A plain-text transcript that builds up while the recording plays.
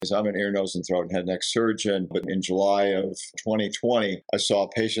I'm an ear, nose, and throat and head and neck surgeon, but in July of 2020, I saw a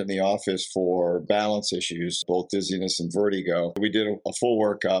patient in the office for balance issues, both dizziness and vertigo. We did a full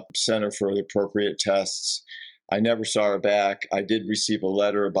workup, sent her for the appropriate tests. I never saw her back. I did receive a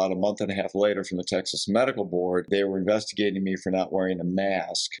letter about a month and a half later from the Texas Medical Board. They were investigating me for not wearing a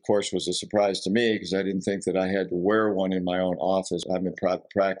mask. Of course, it was a surprise to me because I didn't think that I had to wear one in my own office. I'm in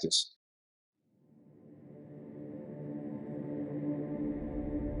private practice.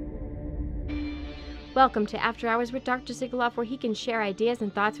 Welcome to After Hours with Dr. Sigaloff, where he can share ideas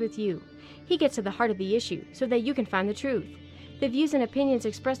and thoughts with you. He gets to the heart of the issue so that you can find the truth. The views and opinions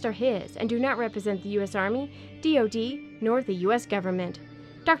expressed are his and do not represent the U.S. Army, DoD, nor the U.S. government.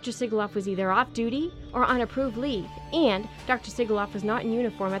 Dr. Sigaloff was either off duty or on approved leave, and Dr. Sigaloff was not in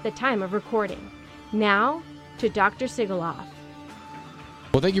uniform at the time of recording. Now, to Dr. Sigaloff.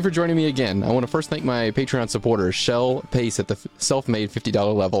 Well, thank you for joining me again. I want to first thank my Patreon supporters, Shell Pace at the self-made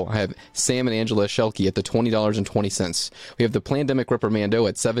 $50 level. I have Sam and Angela Shelkey at the $20.20. We have the Plandemic Reprimando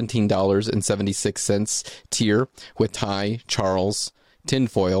at $17.76 tier with Ty, Charles,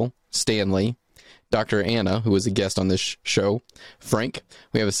 Tinfoil, Stanley, Dr. Anna, who was a guest on this show, Frank.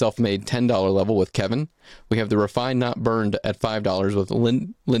 We have a self-made $10 level with Kevin. We have the Refined Not Burned at $5 with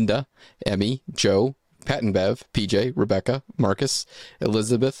Linda, Emmy, Joe, Pat and Bev, PJ, Rebecca, Marcus,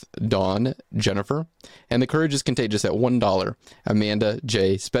 Elizabeth, Dawn, Jennifer, and The Courage is Contagious at $1. Amanda,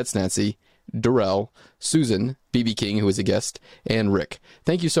 Jay, Spetsnazi, Durrell, Susan, BB King, who is a guest, and Rick.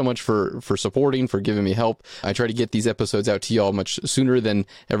 Thank you so much for supporting, for giving me help. I try to get these episodes out to y'all much sooner than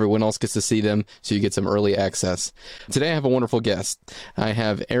everyone else gets to see them, so you get some early access. Today I have a wonderful guest. I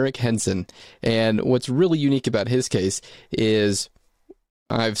have Eric Hensen, and what's really unique about his case is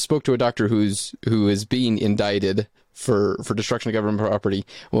I've spoke to a doctor who is being indicted for destruction of government property.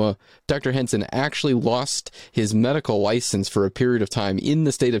 Well, Dr. Hensen actually lost his medical license for a period of time in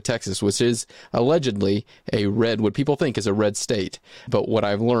the state of Texas, which is allegedly what people think is a red state. But what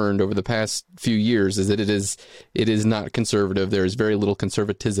I've learned over the past few years is that it is not conservative. There is very little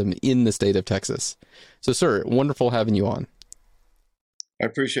conservatism in the state of Texas. So, sir, wonderful having you on. I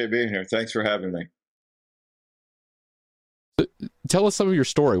appreciate being here. Thanks for having me. Tell us some of your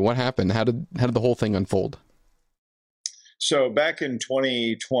story. What happened? How did the whole thing unfold? So back in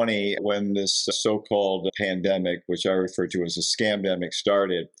 2020, when this so-called pandemic, which I refer to as a scamdemic,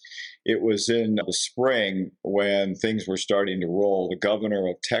 started, it was in the spring when things were starting to roll. The governor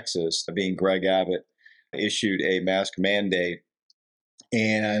of Texas, being Greg Abbott, issued a mask mandate,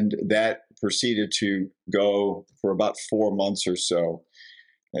 and that proceeded to go for about 4 months or so,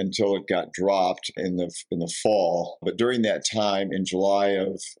 until it got dropped in the fall. But during that time, in July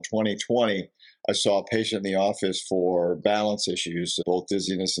of 2020, I saw a patient in the office for balance issues, both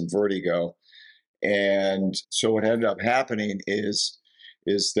dizziness and vertigo. And so what ended up happening is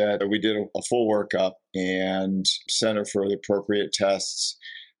that we did a full workup and sent her for the appropriate tests.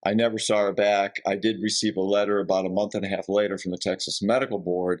 I never saw her back. I did receive a letter about a month and a half later from the Texas Medical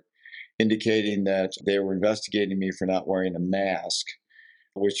Board indicating that they were investigating me for not wearing a mask,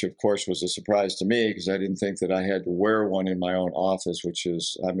 which of course was a surprise to me because I didn't think that I had to wear one in my own office,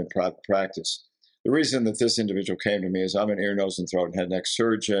 I'm in private practice. The reason that this individual came to me is I'm an ear, nose, and throat and head and neck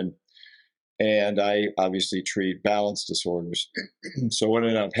surgeon, and I obviously treat balance disorders. So what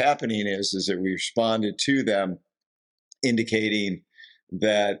ended up happening is that we responded to them indicating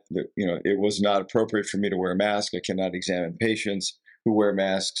that it was not appropriate for me to wear a mask. I cannot examine patients who wear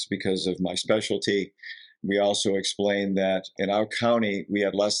masks because of my specialty. We also explained that in our county, we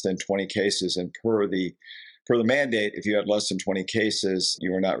had less than 20 cases, and per the mandate, if you had less than 20 cases,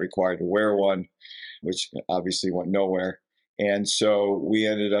 you were not required to wear one, which obviously went nowhere. And so we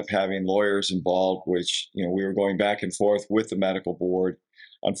ended up having lawyers involved, which, we were going back and forth with the medical board.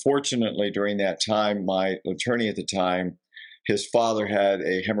 Unfortunately, during that time, my attorney at the time, his father had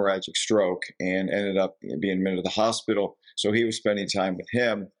a hemorrhagic stroke and ended up being admitted to the hospital. So he was spending time with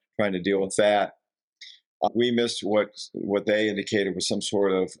him, trying to deal with that. We missed what they indicated was some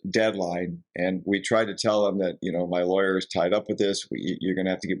sort of deadline, and we tried to tell them that, my lawyer is tied up with this. You're going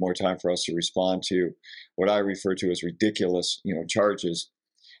to have to get more time for us to respond to what I refer to as ridiculous, charges.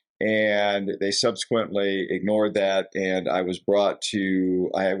 And they subsequently ignored that, and I was called to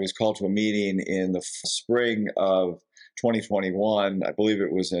a meeting in the spring of 2021. I believe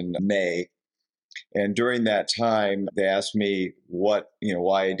it was in May. And during that time, they asked me why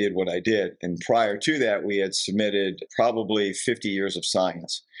I did what I did. And prior to that, we had submitted probably 50 years of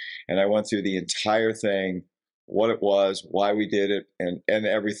science. And I went through the entire thing, what it was, why we did it, and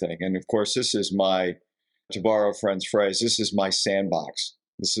everything. And of course, this is to borrow a friend's phrase, this is my sandbox.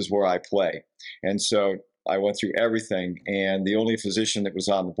 This is where I play. And so I went through everything, and the only physician that was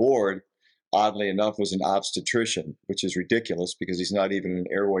on the board, oddly enough, was an obstetrician, which is ridiculous because he's not even an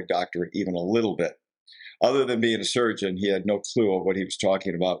airway doctor, even a little bit. Other than being a surgeon, he had no clue of what he was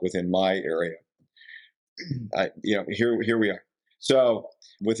talking about within my area. Here we are. So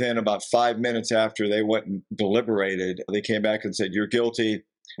within about 5 minutes after they went and deliberated, they came back and said, "You're guilty.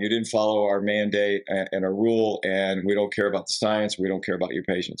 You didn't follow our mandate and our rule, and we don't care about the science. We don't care about your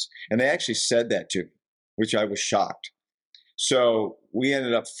patients." And they actually said that to me, which I was shocked. So we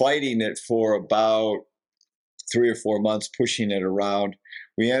ended up fighting it for about 3 or 4 months, pushing it around.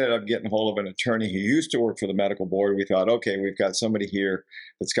 We ended up getting a hold of an attorney who used to work for the medical board. We thought, okay, we've got somebody here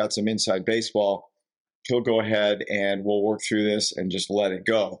that's got some inside baseball. He'll go ahead and we'll work through this and just let it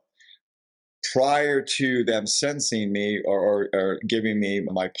go. Prior to them sentencing me or giving me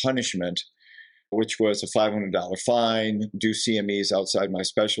my punishment, which was a $500 fine, do CMEs outside my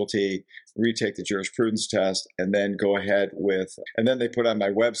specialty, retake the jurisprudence test, and then go ahead with, and then they put on my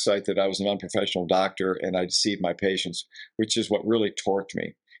website that I was an unprofessional doctor and I deceived my patients, which is what really torqued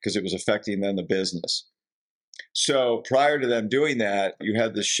me because it was affecting then the business. So prior to them doing that, you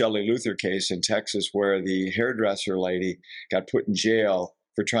had this Shelley Luther case in Texas where the hairdresser lady got put in jail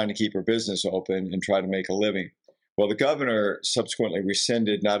for trying to keep her business open and try to make a living. Well, the governor subsequently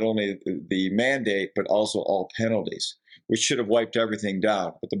rescinded not only the mandate, but also all penalties, which should have wiped everything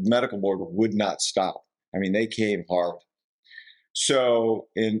down. But the medical board would not stop. I mean, they came hard. So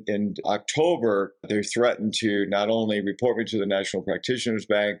in October, they threatened to not only report me to the National Practitioners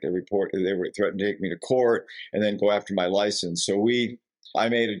Bank, they were threatened to take me to court and then go after my license. So I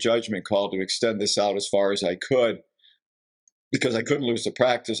made a judgment call to extend this out as far as I could because I couldn't lose the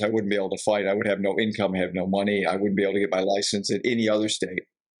practice. I wouldn't be able to fight. I would have no income, have no money. I wouldn't be able to get my license in any other state.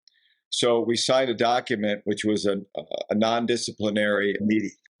 So we signed a document, which was a non-disciplinary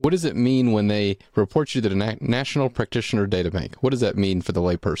meeting. What does it mean when they report you to the National Practitioner Data Bank? What does that mean for the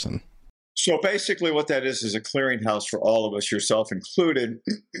layperson? So basically what that is a clearinghouse for all of us, yourself included,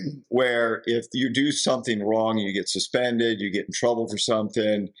 where if you do something wrong, you get suspended, you get in trouble for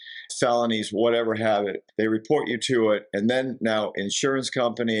something, felonies, whatever have it, they report you to it. And then now insurance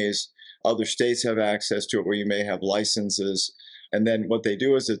companies, other states have access to it where you may have licenses. And then what they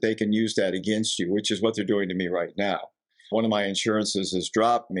do is that they can use that against you, which is what they're doing to me right now. One of my insurances has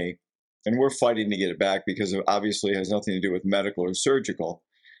dropped me, and we're fighting to get it back because it obviously has nothing to do with medical or surgical.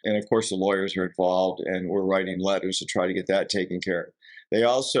 And of course, the lawyers are involved, and we're writing letters to try to get that taken care of. They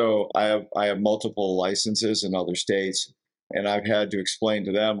also, I have multiple licenses in other states, and I've had to explain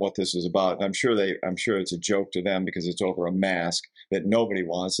to them what this is about. And I'm sure it's a joke to them because it's over a mask that nobody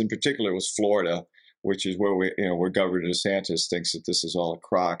wants. In particular, it was Florida, which is where Governor DeSantis thinks that this is all a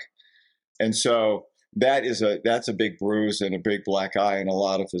crock. And so that's a big bruise and a big black eye in a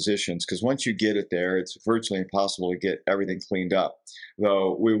lot of physicians, because once you get it there, it's virtually impossible to get everything cleaned up.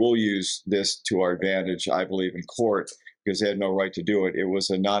 Though we will use this to our advantage, I believe, in court, because they had no right to do it. It was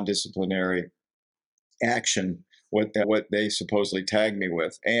a non-disciplinary action, what they supposedly tagged me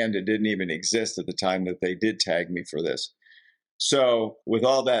with, and it didn't even exist at the time that they did tag me for this. So with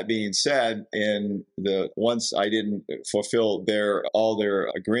all that being said, once I didn't fulfill all their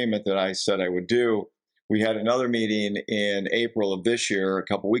agreement that I said I would do, we had another meeting in April of this year, a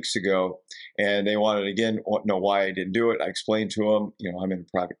couple weeks ago, and they wanted again know why I didn't do it. I explained to them, I'm in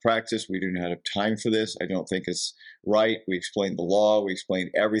private practice. We didn't have time for this. I don't think it's right. We explained the law. We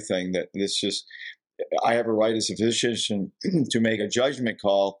explained everything. I have a right as a physician to make a judgment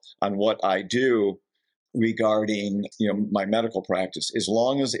call on what I do regarding my medical practice, as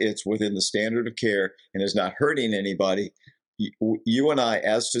long as it's within the standard of care and is not hurting anybody. You and I,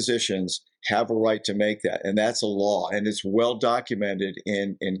 as physicians, have a right to make that, and that's a law, and it's well documented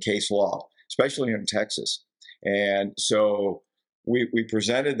in case law, especially here in Texas. And so we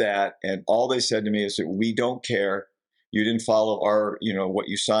presented that, and all they said to me is that we don't care. You didn't follow our, what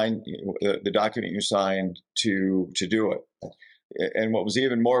you signed, the document you signed to do it. And what was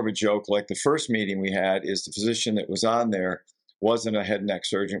even more of a joke, like the first meeting we had, is the physician that was on there wasn't a head and neck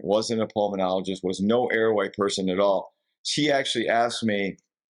surgeon, wasn't a pulmonologist, was no airway person at all. She actually asked me,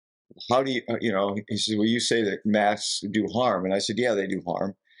 how do you, he said, well, you say that masks do harm. And I said, yeah, they do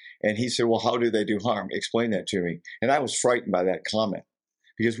harm. And he said, well, how do they do harm? Explain that to me. And I was frightened by that comment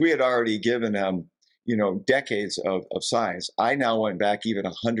because we had already given them, decades of science. I now went back even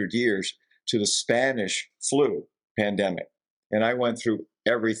 100 years to the Spanish flu pandemic. And I went through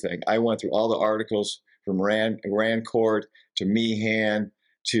everything. I went through all the articles from Rancourt to Meehan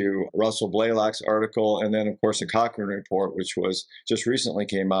to Russell Blaylock's article, and then, of course, the Cochrane report, which was just recently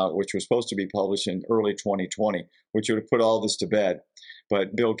came out, which was supposed to be published in early 2020, which would have put all this to bed.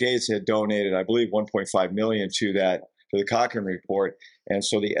 but Bill Gates had donated, I believe, 1.5 million to the Cochrane report. And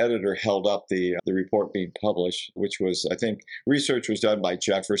so the editor held up the report being published, which was, I think, research was done by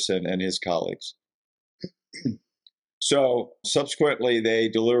Jefferson and his colleagues. So subsequently, they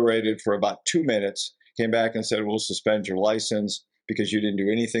deliberated for about 2 minutes, came back and said, we'll suspend your license because you didn't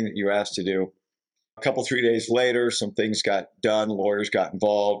do anything that you asked to do. A couple, 3 days later, some things got done, lawyers got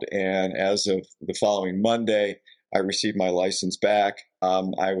involved, and as of the following Monday, I received my license back.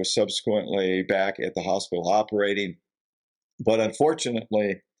 I was subsequently back at the hospital operating, but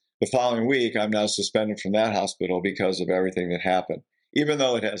unfortunately, the following week, I'm now suspended from that hospital because of everything that happened, even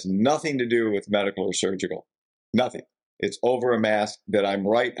though it has nothing to do with medical or surgical. Nothing. It's over a mask that I'm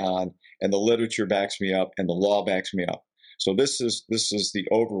right on, and the literature backs me up, and the law backs me up. So this is the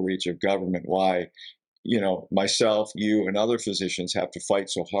overreach of government. Why, myself, you, and other physicians have to fight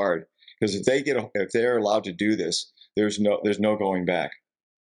so hard, because if they're allowed to do this, there's no going back.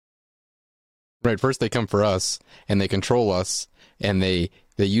 Right. First, they come for us, and they control us, and they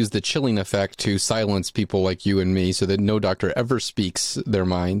use the chilling effect to silence people like you and me so that no doctor ever speaks their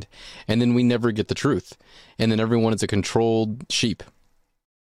mind. And then we never get the truth. And then everyone is a controlled sheep.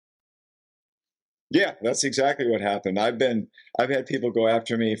 Yeah, that's exactly what happened. I've had people go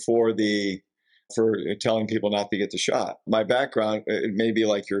after me for telling people not to get the shot. My background, it may be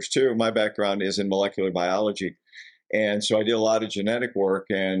like yours too. My background is in molecular biology. And so I did a lot of genetic work,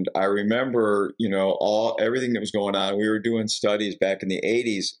 and I remember, everything that was going on. We were doing studies back in the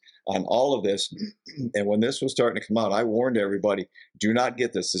 80s on all of this. And when this was starting to come out, I warned everybody, do not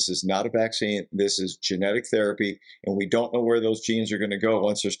get this. This is not a vaccine. This is genetic therapy, and we don't know where those genes are going to go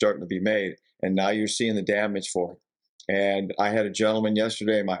once they're starting to be made. And now you're seeing the damage for it. And I had a gentleman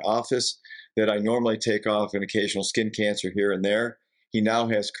yesterday in my office that I normally take off an occasional skin cancer here and there. He now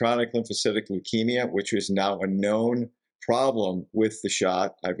has chronic lymphocytic leukemia, which is now a known problem with the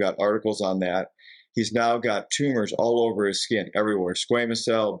shot. I've got articles on that. He's now got tumors all over his skin, everywhere. Squamous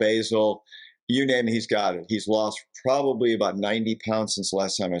cell, basal, you name it, he's got it. He's lost probably about 90 pounds since the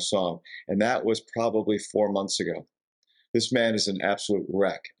last time I saw him. And that was probably 4 months ago. This man is an absolute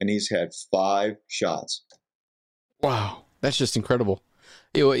wreck, and he's had 5 shots. Wow, that's just incredible.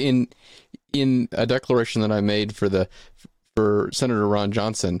 In a declaration that I made for Senator Ron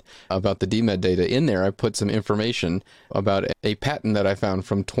Johnson about the DMED data, in there I put some information about a patent that I found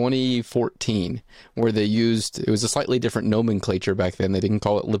from 2014 where it was a slightly different nomenclature back then. They didn't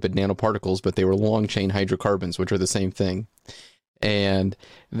call it lipid nanoparticles, but they were long chain hydrocarbons, which are the same thing. And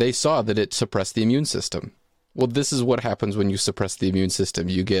they saw that it suppressed the immune system. Well, this is what happens when you suppress the immune system.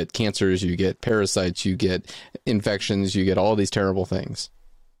 You get cancers, you get parasites, you get infections, you get all these terrible things.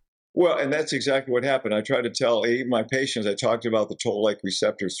 Well, and that's exactly what happened. I try to tell even my patients, I talked about the toll-like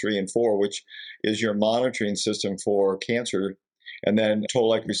receptors 3 and 4, which is your monitoring system for cancer, and then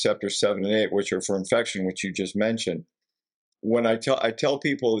toll-like receptors 7 and 8, which are for infection, which you just mentioned. When I tell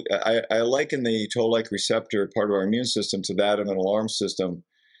people, I liken the toll-like receptor part of our immune system to that of an alarm system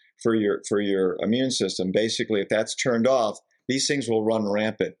for your immune system. Basically, if that's turned off, these things will run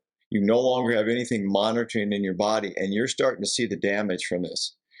rampant. You no longer have anything monitoring in your body, and you're starting to see the damage from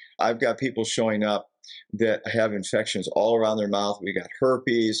this. I've got people showing up that have infections all around their mouth. We got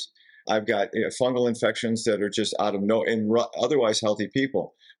herpes. I've got fungal infections that are just in otherwise healthy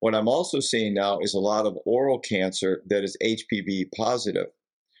people. What I'm also seeing now is a lot of oral cancer that is HPV positive,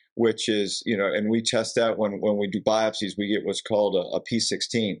 which is, and we test that when we do biopsies, we get what's called a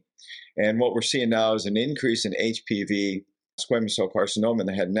P16. And what we're seeing now is an increase in HPV, squamous cell carcinoma in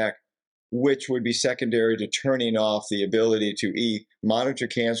the head and neck, which would be secondary to turning off the ability to monitor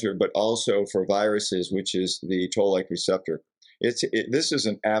cancer, but also for viruses, which is the toll-like receptor. This is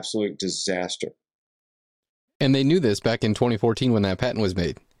an absolute disaster. And they knew this back in 2014 when that patent was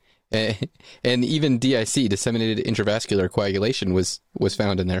made. And even DIC, disseminated intravascular coagulation, was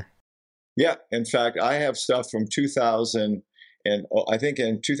found in there. Yeah. In fact, I have stuff from 2000, and I think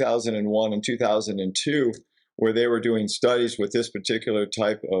in 2001 and 2002, where they were doing studies with this particular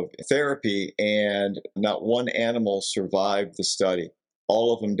type of therapy, and not one animal survived the study.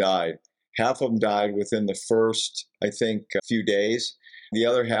 All of them died. Half of them died within the first, I think, few days. The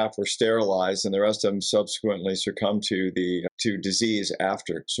other half were sterilized, and the rest of them subsequently succumbed to disease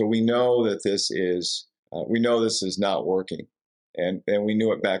after. So we know that this is not working, and we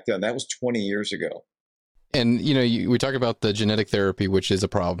knew it back then. That was 20 years ago. And, we talk about the genetic therapy, which is a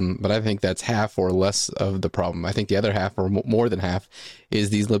problem, but I think that's half or less of the problem. I think the other half, or more than half, is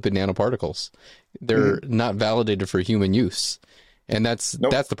these lipid nanoparticles. They're not validated for human use. And that's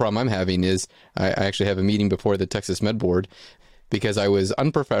the problem I'm having is I actually have a meeting before the Texas Med Board because I was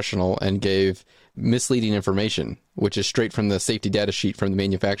unprofessional and gave misleading information, which is straight from the safety data sheet from the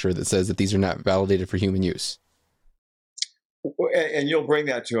manufacturer that says that these are not validated for human use. And you'll bring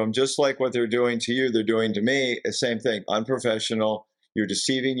that to them, just like what they're doing to you, they're doing to me. The same thing, unprofessional. You're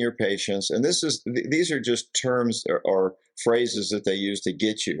deceiving your patients, and these are just terms or phrases that they use to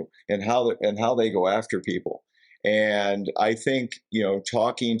get you, and how they go after people. And I think,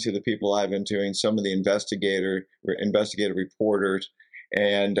 talking to the people I've been doing, some of the investigative reporters,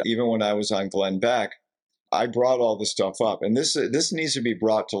 and even when I was on Glenn Beck, I brought all this stuff up, and this needs to be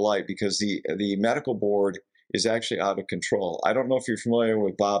brought to light because the medical board is actually out of control. I don't know if you're familiar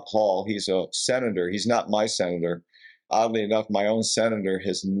with Bob Hall. He's a senator. He's not my senator. Oddly enough, my own senator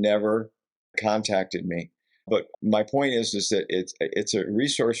has never contacted me. But my point is that it's a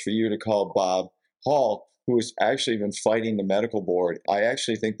resource for you to call Bob Hall, who has actually been fighting the medical board. I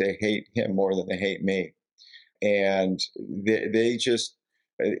actually think they hate him more than they hate me. And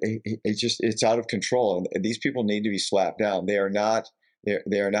it's out of control. And these people need to be slapped down. They are not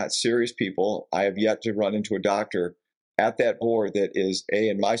serious people. I have yet to run into a doctor at that board that is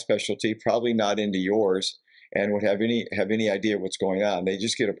in my specialty, probably not into yours, and would have any idea what's going on. They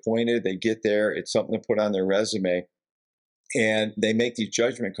just get appointed, they get there, it's something to put on their resume, and they make these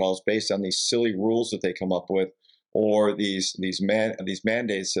judgment calls based on these silly rules that they come up with, or these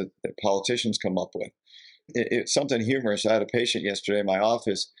mandates that politicians come up with. It's something humorous. I had a patient yesterday in my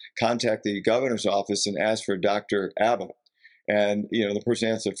office contact the governor's office and ask for Dr. Abbott. And, the person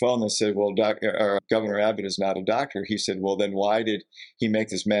answered the phone and said, well, Governor Abbott is not a doctor. He said, well, then why did he make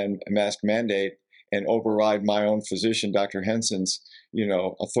this mask mandate and override my own physician, Dr. Hensen's,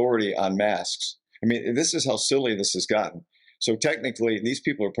 authority on masks? I mean, this is how silly this has gotten. So technically, these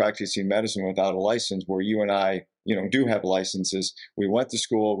people are practicing medicine without a license, where you and I, do have licenses. We went to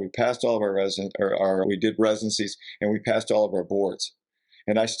school, we passed all of our we did residencies, and we passed all of our boards.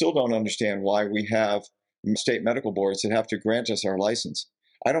 And I still don't understand why we have state medical boards that have to grant us our license.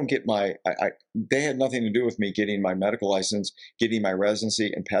 I don't get they had nothing to do with me getting my medical license, getting my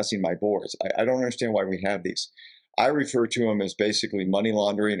residency, and passing my boards. I don't understand why we have these. I refer to them as basically money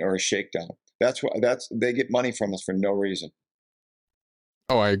laundering or a shakedown. They get money from us for no reason.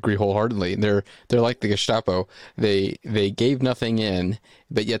 Oh, I agree wholeheartedly. They're like the Gestapo. They gave nothing in,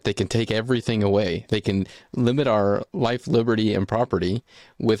 but yet they can take everything away. They can limit our life, liberty, and property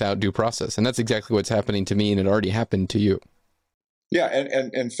without due process. And that's exactly what's happening to me, and it already happened to you. Yeah,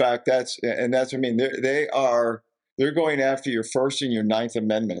 and in fact, that's what I mean. They're going after your First and your Ninth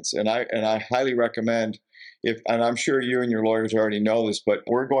Amendments, and I highly recommend, and I'm sure you and your lawyers already know this, but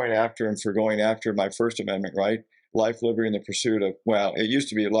we're going after him for going after my First Amendment, right? Life, liberty, and the pursuit of, well, it used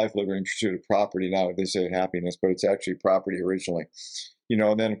to be life, liberty, and pursuit of property. Now they say happiness, but it's actually property originally.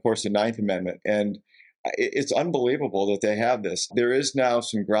 And then, of course, the Ninth Amendment. And it's unbelievable that they have this. There is now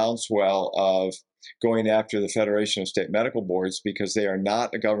some groundswell of going after the Federation of State Medical Boards because they are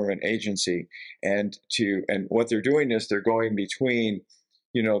not a government agency. And what they're doing is they're going between,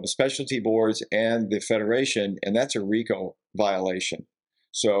 the specialty boards and the Federation, and that's a RICO violation.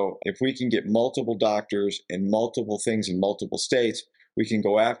 So if we can get multiple doctors and multiple things in multiple states, we can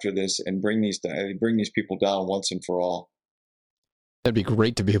go after this and bring these people down once and for all. That'd be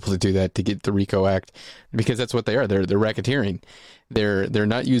great to be able to do that, to get the RICO Act, because that's what they are. They're racketeering. They're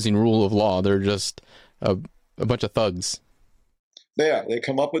not using rule of law. They're just a bunch of thugs. They are. They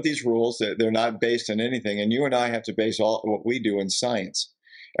come up with these rules. They're not based on anything. And you and I have to base all what we do in science.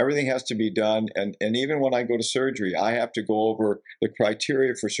 Everything has to be done. And even when I go to surgery, I have to go over the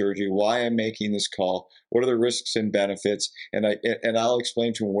criteria for surgery, why I'm making this call, what are the risks and benefits, and I'll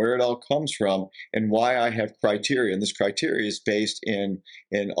explain to them where it all comes from and why I have criteria. And this criteria is based in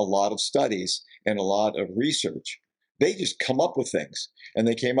a lot of studies and a lot of research. They just come up with things. And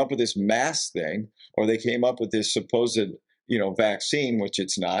they came up with this mask thing, or they came up with this supposed vaccine, which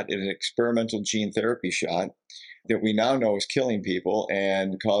it's not. It's an experimental gene therapy shot that we now know is killing people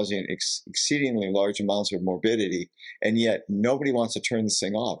and causing exceedingly large amounts of morbidity. And yet nobody wants to turn this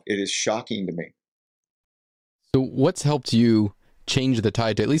thing off. It is shocking to me. So what's helped you change the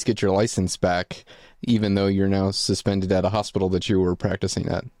tide to at least get your license back, even though you're now suspended at a hospital that you were practicing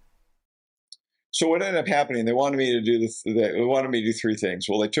at? So what ended up happening, they wanted me to do three things.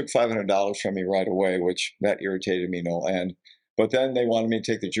 Well, they took $500 from me right away, which that irritated me no end. But then they wanted me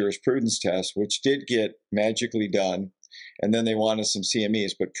to take the jurisprudence test, which did get magically done. And then they wanted some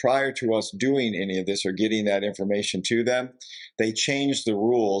CMEs. But prior to us doing any of this or getting that information to them, they changed the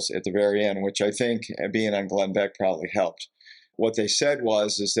rules at the very end, which I think being on Glenn Beck probably helped. What they said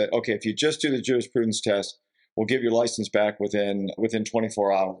is that, okay, if you just do the jurisprudence test, we'll give your license back within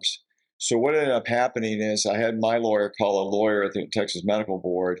 24 hours. So what ended up happening is I had my lawyer call a lawyer at the Texas Medical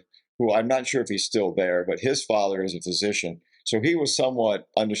Board, who I'm not sure if he's still there, but his father is a physician. So he was somewhat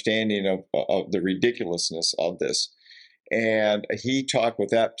understanding of the ridiculousness of this. And he talked with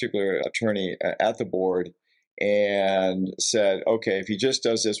that particular attorney at the board and said, okay, if he just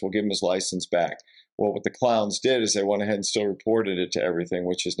does this, we'll give him his license back. Well, what the clowns did is they went ahead and still reported it to everything,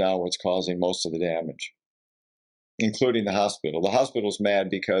 which is now what's causing most of the damage, including the hospital. The hospital's mad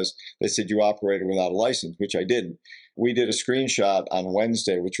because they said you operated without a license, which I didn't. We did a screenshot on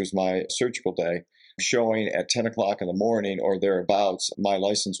Wednesday, which was my surgical day, showing at 10 o'clock in the morning or thereabouts, my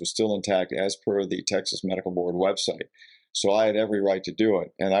license was still intact as per the Texas Medical Board website. So I had every right to do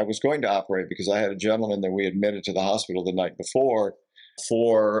it. And I was going to operate because I had a gentleman that we admitted to the hospital the night before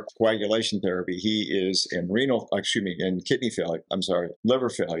for coagulation therapy. He is in liver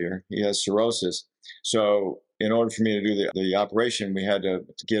failure. He has cirrhosis. So in order for me to do the operation, we had to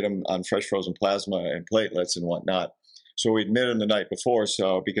get him on fresh frozen plasma and platelets and whatnot. So we admitted him the night before,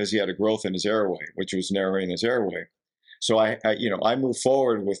 so because he had a growth in his airway, which was narrowing his airway. So I moved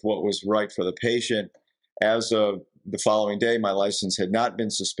forward with what was right for the patient. As of the following day, my license had not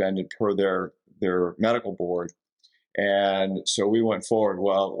been suspended per their medical board. And so we went forward.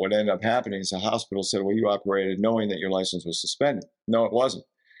 Well, what ended up happening is the hospital said, well, you operated knowing that your license was suspended. No, it wasn't.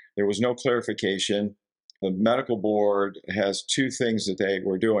 There was no clarification. The medical board has two things that they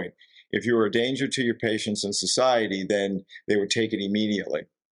were doing. If you were a danger to your patients and society, then they would take it immediately.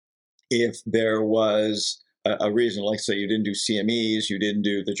 If there was a reason, like say you didn't do CMEs, you didn't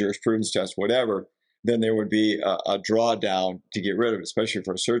do the jurisprudence test, whatever, then there would be a drawdown to get rid of it, especially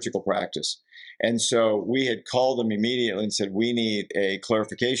for a surgical practice. And so we had called them immediately and said, we need a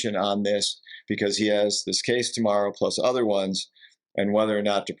clarification on this because he has this case tomorrow plus other ones and whether or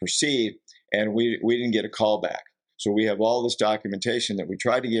not to proceed. And we didn't get a call back. So we have all this documentation that we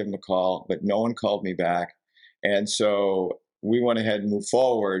tried to give him a call, but no one called me back. And so we went ahead and moved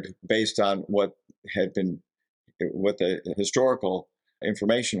forward based on what the historical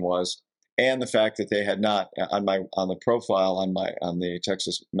information was, and the fact that they had not on the profile on the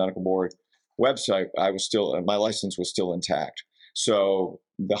Texas Medical Board website, my license was still intact. So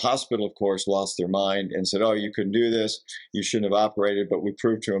the hospital, of course, lost their mind and said, "Oh, you couldn't do this. You shouldn't have operated." But we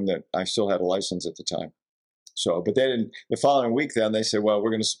proved to them that I still had a license at the time. So, but then the following week, then they said, "Well, we're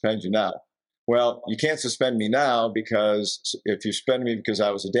going to suspend you now." Well, you can't suspend me now because if you suspend me because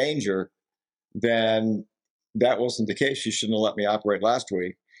I was a danger, then that wasn't the case. You shouldn't have let me operate last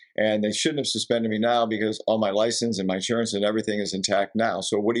week. And they shouldn't have suspended me now because all my license and my insurance and everything is intact now.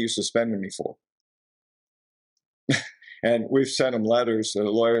 So what are you suspending me for? And we've sent them letters. The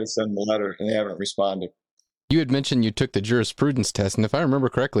lawyer has sent them a letter, and they haven't responded. You had mentioned you took the jurisprudence test, and if I remember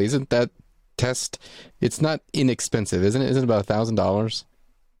correctly, isn't that test, it's not inexpensive, isn't it? Isn't it about $1,000?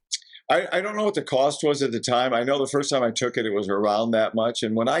 I don't know what the cost was at the time. I know the first time I took it, it was around that much.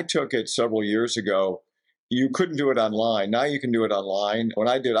 And when I took it several years ago, you couldn't do it online. Now you can do it online. When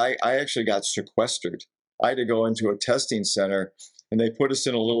I did, I actually got sequestered. I had to go into a testing center, and they put us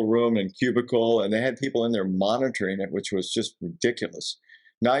in a little room and cubicle, and they had people in there monitoring it, which was just ridiculous.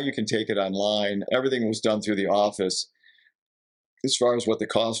 Now you can take it online. Everything was done through the office as far as what the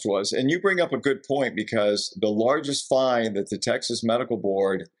cost was. And you bring up a good point, because the largest fine that the Texas Medical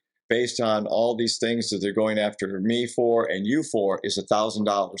Board, based on all these things that they're going after me for and you for, is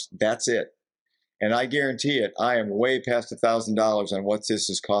 $1,000. That's it. And I guarantee it, I am way past $1,000 on what this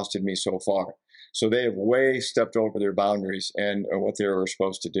has costed me so far. So they have way stepped over their boundaries and what they were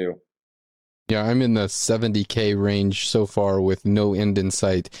supposed to do. Yeah, I'm in the $70K range so far with no end in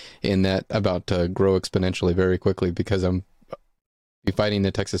sight, and that about to grow exponentially very quickly because I'm fighting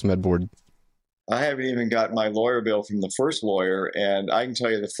the Texas Med Board. I haven't even got my lawyer bill from the first lawyer, and I can tell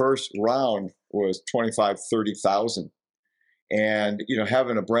you the first round was $25,000-$30,000. And,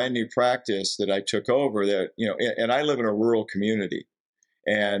 having a brand new practice that I took over and I live in a rural community,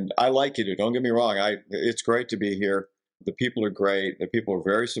 and I like it. Don't get me wrong. It's great to be here. The people are great. The people are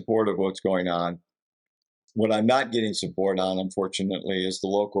very supportive of what's going on. What I'm not getting support on, unfortunately, is the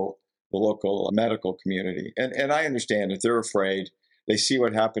local medical community. And I understand that they're afraid. They see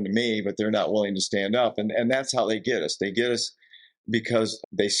what happened to me, but they're not willing to stand up. And that's how they get us. They get us because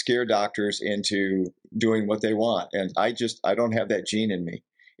they scare doctors into doing what they want. And I don't have that gene in me.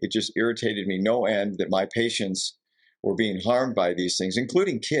 It just irritated me no end that my patients were being harmed by these things,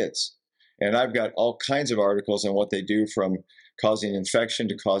 including kids. And I've got all kinds of articles on what they do, from causing infection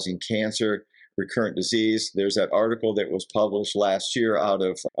to causing cancer, recurrent disease. There's that article that was published last year out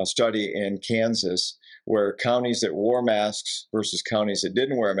of a study in Kansas, where counties that wore masks versus counties that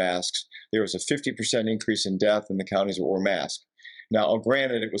didn't wear masks, there was a 50% increase in death in the counties that wore masks. Now,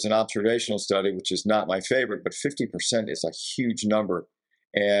 granted, it was an observational study, which is not my favorite, but 50% is a huge number.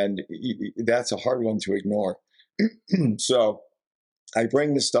 And that's a hard one to ignore. So I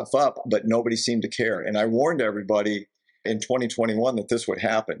bring this stuff up, but nobody seemed to care. And I warned everybody in 2021 that this would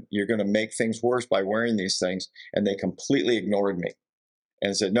happen. You're going to make things worse by wearing these things. And they completely ignored me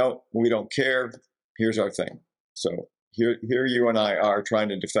and said, no, we don't care. Here's our thing. So here you and I are trying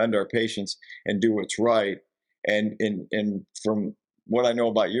to defend our patients and do what's right. And from what I know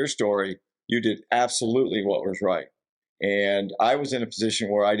about your story, you did absolutely what was right. And I was in a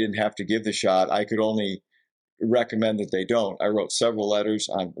position where I didn't have to give the shot. I could only recommend that they don't. I wrote several letters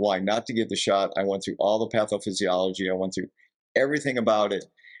on why not to give the shot. I went through all the pathophysiology. I went through everything about it.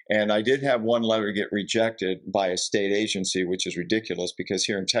 And I did have one letter get rejected by a state agency, which is ridiculous because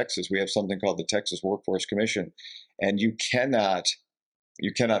here in Texas, we have something called the Texas Workforce Commission. And you cannot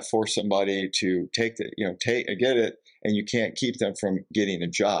force somebody to get it, and you can't keep them from getting a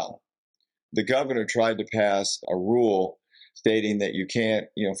job. The governor tried to pass a rule stating that you can't,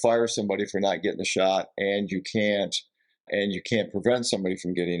 fire somebody for not getting the shot, and you can't prevent somebody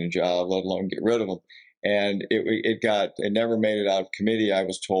from getting a job, let alone get rid of them. And it never made it out of committee, I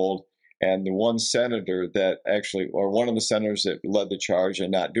was told. And the one senator one of the senators that led the charge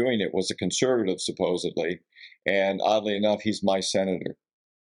in not doing it was a conservative, supposedly. And oddly enough, he's my senator.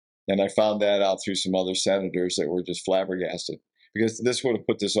 And I found that out through some other senators that were just flabbergasted, because this would have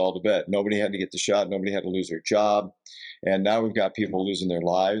put this all to bed. Nobody had to get the shot. Nobody had to lose their job. And now we've got people losing their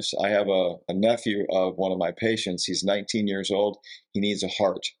lives. I have a nephew of one of my patients. He's 19 years old. He needs a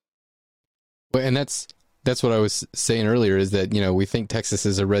heart. Well, and that's what I was saying earlier, is that, we think Texas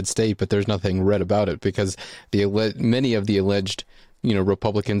is a red state, but there's nothing red about it, because many of the alleged,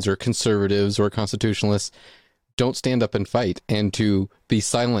 Republicans or conservatives or constitutionalists don't stand up and fight. And to be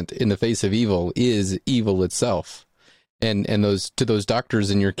silent in the face of evil is evil itself. And those doctors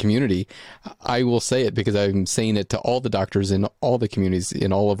in your community, I will say it because I'm saying it to all the doctors in all the communities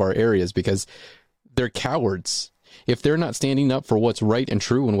in all of our areas, because they're cowards. If they're not standing up for what's right and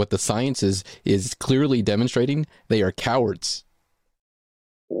true and what the science is clearly demonstrating, they are cowards.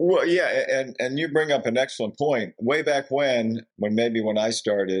 Well, yeah, and you bring up an excellent point. Way back when I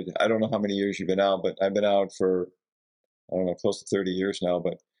started, I don't know how many years you've been out, but I've been out for, I don't know, close to 30 years now,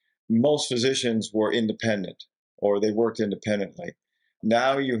 but most physicians were independent, or they worked independently.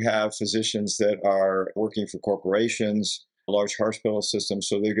 Now you have physicians that are working for corporations, large hospital systems,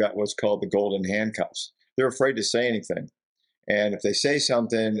 so they've got what's called the golden handcuffs. They're afraid to say anything. And if they say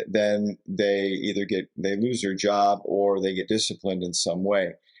something, then they lose their job or they get disciplined in some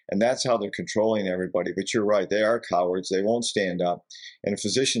way. And that's how they're controlling everybody. But you're right, they are cowards. They won't stand up. And if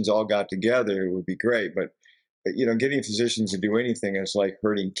physicians all got together, it would be great. But getting physicians to do anything is like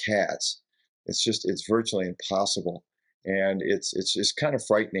herding cats. It's virtually impossible. And it's just kind of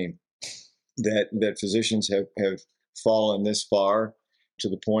frightening that physicians have fallen this far to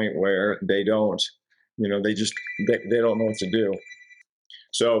the point where they don't, they don't know what to do.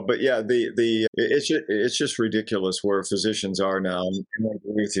 So, but yeah, it's just ridiculous where physicians are now. And I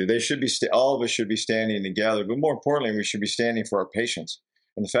agree with you. They should be, all of us should be standing together, but more importantly, we should be standing for our patients.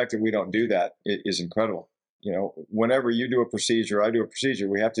 And the fact that we don't do that is incredible. Whenever you do a procedure, I do a procedure,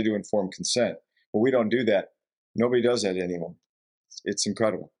 we have to do informed consent. But we don't do that. Nobody does that anymore. It's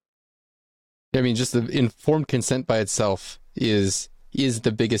incredible. I mean, just the informed consent by itself is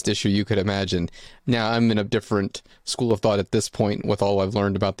the biggest issue you could imagine. Now, I'm in a different school of thought at this point with all I've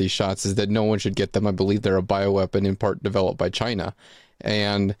learned about these shots, is that no one should get them. I believe they're a bioweapon in part developed by China.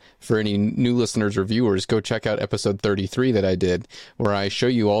 And for any new listeners or viewers, go check out episode 33 that I did, where I show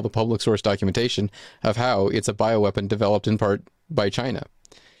you all the public source documentation of how it's a bioweapon developed in part by China.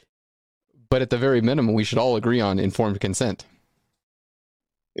 But at the very minimum, we should all agree on informed consent.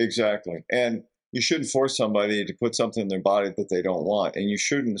 Exactly. And you shouldn't force somebody to put something in their body that they don't want. And you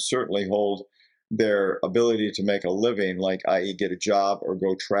shouldn't certainly hold their ability to make a living, like i.e. get a job or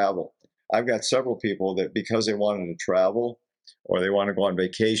go travel. I've got several people that because they wanted to travel, or they want to go on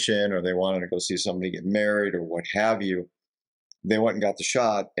vacation, or they wanted to go see somebody get married, or what have you, they went and got the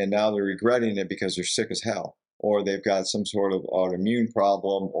shot, and now they're regretting it because they're sick as hell, or they've got some sort of autoimmune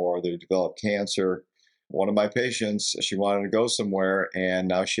problem, or they developed cancer. One of my patients, she wanted to go somewhere, and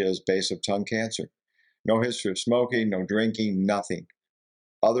now she has base of tongue cancer. No history of smoking, no drinking, nothing.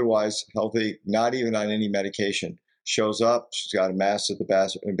 Otherwise healthy, not even on any medication. Shows up, she's got a mass at the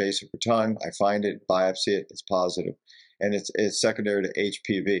base of her tongue. I find it, biopsy it, it's positive. And it's secondary to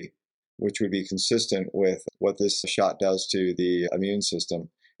HPV, which would be consistent with what this shot does to the immune system,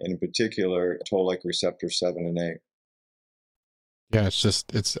 and in particular, toll-like receptor 7 and 8. Yeah,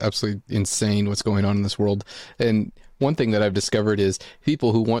 it's absolutely insane what's going on in this world. And one thing that I've discovered is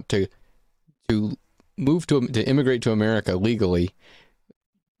people who want to move to immigrate to America legally,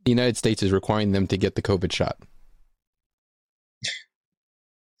 the United States is requiring them to get the COVID shot.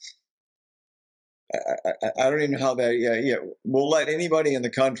 I don't even know how that. Yeah. We'll let anybody in the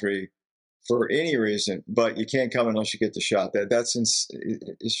country for any reason, but you can't come unless you get the shot. That's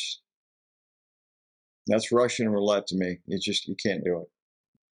Russian roulette to me. You can't do it.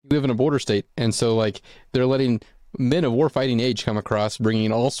 You live in a border state, and so like they're letting men of war-fighting age come across,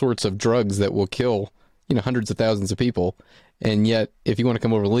 bringing all sorts of drugs that will kill hundreds of thousands of people, and yet if you want to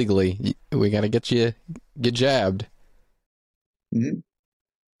come over legally, we got to get jabbed. Mm-hmm.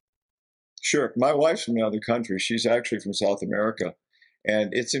 Sure. My wife's from another country. She's actually from South America,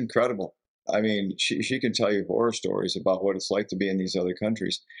 and it's incredible. I mean, she can tell you horror stories about what it's like to be in these other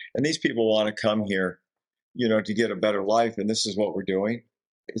countries. And these people want to come here, to get a better life, and this is what we're doing.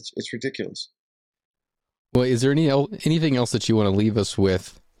 It's ridiculous. Well, is there anything else that you want to leave us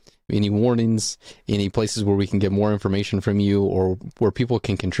with? Any warnings, any places where we can get more information from you, or where people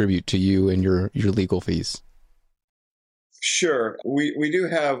can contribute to you and your legal fees? Sure. We do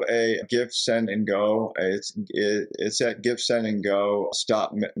have a Gift, Send, and Go. It's at Gift, Send, and Go,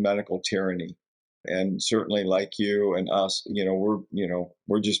 Stop Medical Tyranny. And certainly like you and us,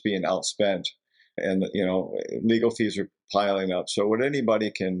 we're just being outspent. And, legal fees are piling up. So what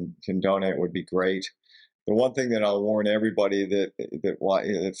anybody can donate would be great. The one thing that I'll warn everybody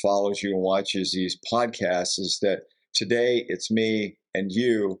that follows you and watches these podcasts is that today it's me and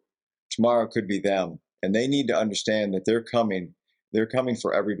you, tomorrow could be them. And they need to understand that they're coming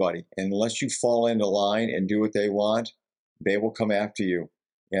for everybody. And unless you fall into line and do what they want, they will come after you.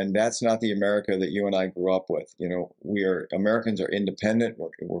 And that's not the America that you and I grew up with. Americans are independent,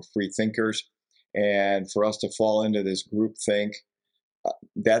 we're free thinkers. And for us to fall into this group think,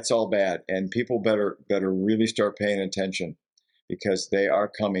 that's all bad. And people better really start paying attention, because they are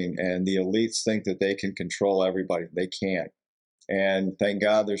coming, and the elites think that they can control everybody. They can't. And thank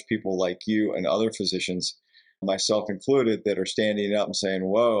God there's people like you and other physicians, myself included, that are standing up and saying,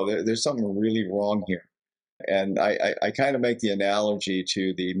 whoa, there's something really wrong here. And I kind of make the analogy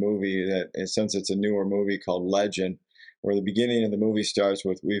to the movie that, since it's a newer movie called Legend, where the beginning of the movie starts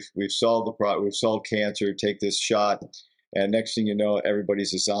with, we've solved we've solved cancer, take this shot. And next thing you know,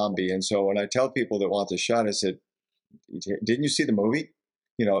 everybody's a zombie. And so when I tell people that want the shot, I said, didn't you see the movie?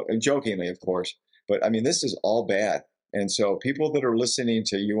 Jokingly, of course. But I mean, this is all bad. And so people that are listening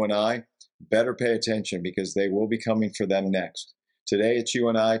to you and I better pay attention, because they will be coming for them next. Today it's you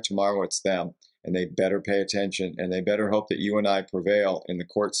and I, tomorrow it's them. And they better pay attention, and they better hope that you and I prevail in the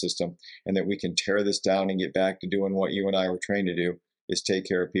court system, and that we can tear this down and get back to doing what you and I were trained to do, is take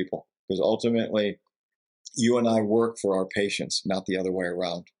care of people. Because ultimately, you and I work for our patients, not the other way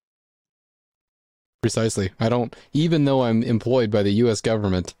around. Precisely. Even though I'm employed by the U.S.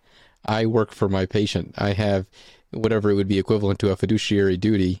 government, I work for my patient. I have whatever it would be equivalent to a fiduciary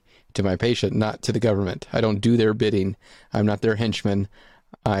duty to my patient, not to the government. I don't do their bidding. I'm not their henchman.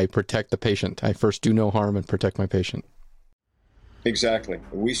 I protect the patient. I first do no harm and protect my patient. Exactly.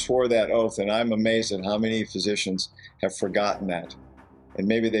 We swore that oath, and I'm amazed at how many physicians have forgotten that. And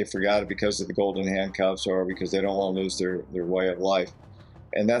maybe they forgot it because of the golden handcuffs, or because they don't want to lose their way of life.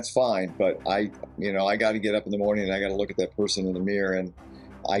 And that's fine, but I got to get up in the morning and I got to look at that person in the mirror, and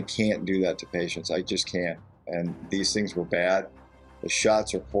I can't do that to patients. I just can't. And these things were bad. The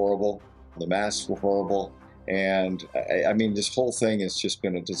shots are horrible. The masks were horrible. And I mean, this whole thing has just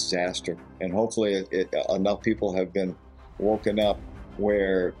been a disaster. And hopefully enough people have been woken up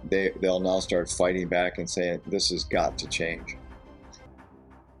where they'll now start fighting back and saying, this has got to change.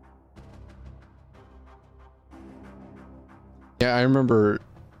 Yeah, I remember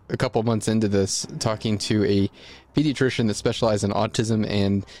a couple months into this talking to a pediatrician that specialized in autism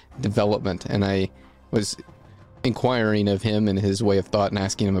and development, and I was inquiring of him and his way of thought and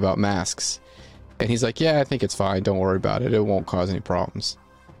asking him about masks. And he's like, yeah, I think it's fine. Don't worry about it. It won't cause any problems.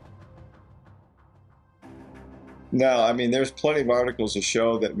 No, I mean, there's plenty of articles to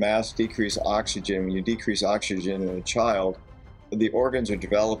show that masks decrease oxygen. When you decrease oxygen in a child, the organs are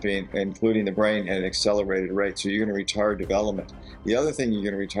developing, including the brain, at an accelerated rate. So you're going to retard development. The other thing you're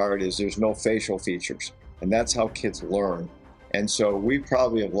going to retard is there's no facial features. And that's how kids learn. And so we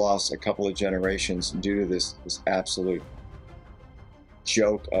probably have lost a couple of generations due to this absolute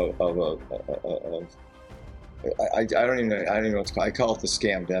joke I don't even know what it's called. I call it the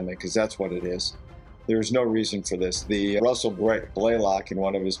scamdemic, because that's what it is. There's no reason for this. The Russell Blaylock, in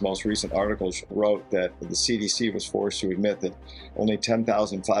one of his most recent articles, wrote that the CDC was forced to admit that only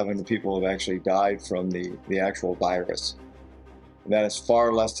 10,500 people have actually died from the actual virus. And that is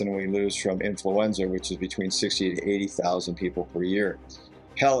far less than we lose from influenza, which is between 60 to 80,000 people per year.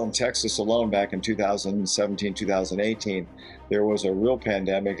 Hell, in Texas alone, back in 2017, 2018, there was a real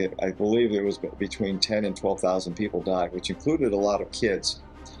pandemic. I believe there was between 10 and 12,000 people died, which included a lot of kids.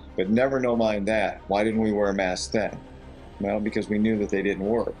 But never no mind that. Why didn't we wear masks then? Well, because we knew that they didn't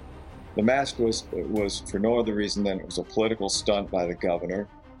work. The mask was for no other reason than it was a political stunt by the governor.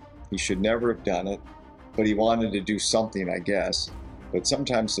 He should never have done it, but he wanted to do something, I guess. But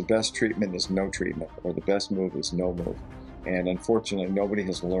sometimes the best treatment is no treatment, or the best move is no move. And unfortunately, nobody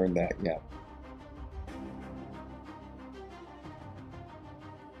has learned that yet.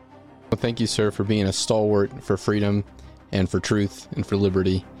 Well, thank you, sir, for being a stalwart for freedom and for truth and for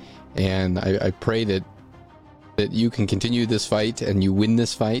liberty. And I pray that you can continue this fight and you win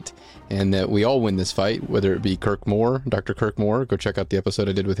this fight, and that we all win this fight, whether it be Kirk Moore, Dr. Kirk Moore. Go check out the episode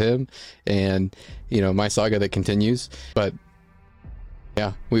I did with him, and my saga that continues. But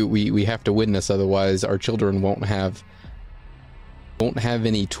yeah, we have to win this, otherwise our children won't have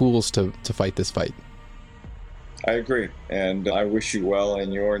any tools to fight this fight. I agree, and I wish you well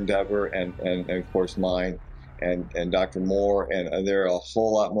in your endeavor, and of course mine, and Dr. Moore, and there are a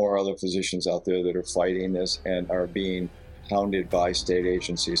whole lot more other physicians out there that are fighting this and are being hounded by state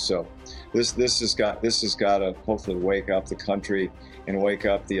agencies. So this has got to hopefully wake up the country and wake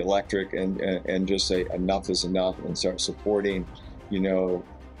up the electorate and just say enough is enough, and start supporting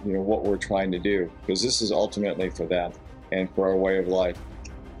what we're trying to do, because this is ultimately for them and for our way of life.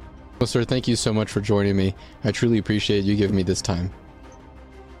 Well, sir, thank you so much for joining me. I truly appreciate you giving me this time.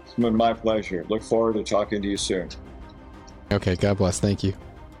 It's been my pleasure. Look forward to talking to you soon. Okay, God bless. Thank you.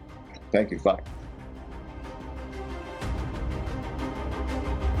 Thank you. Bye.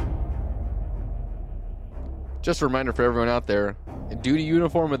 Just a reminder for everyone out there, duty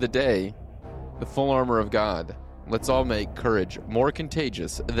uniform of the day, the full armor of God. Let's all make courage more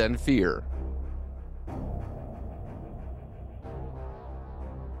contagious than fear.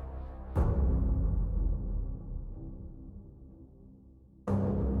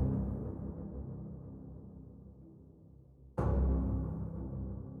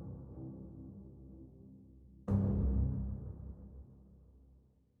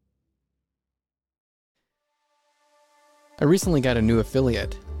 I recently got a new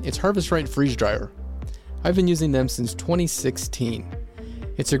affiliate. It's Harvest Right Freeze Dryer. I've been using them since 2016.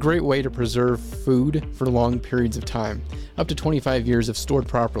 It's a great way to preserve food for long periods of time, up to 25 years if stored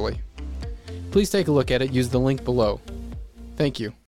properly. Please take a look at it. Use the link below. Thank you.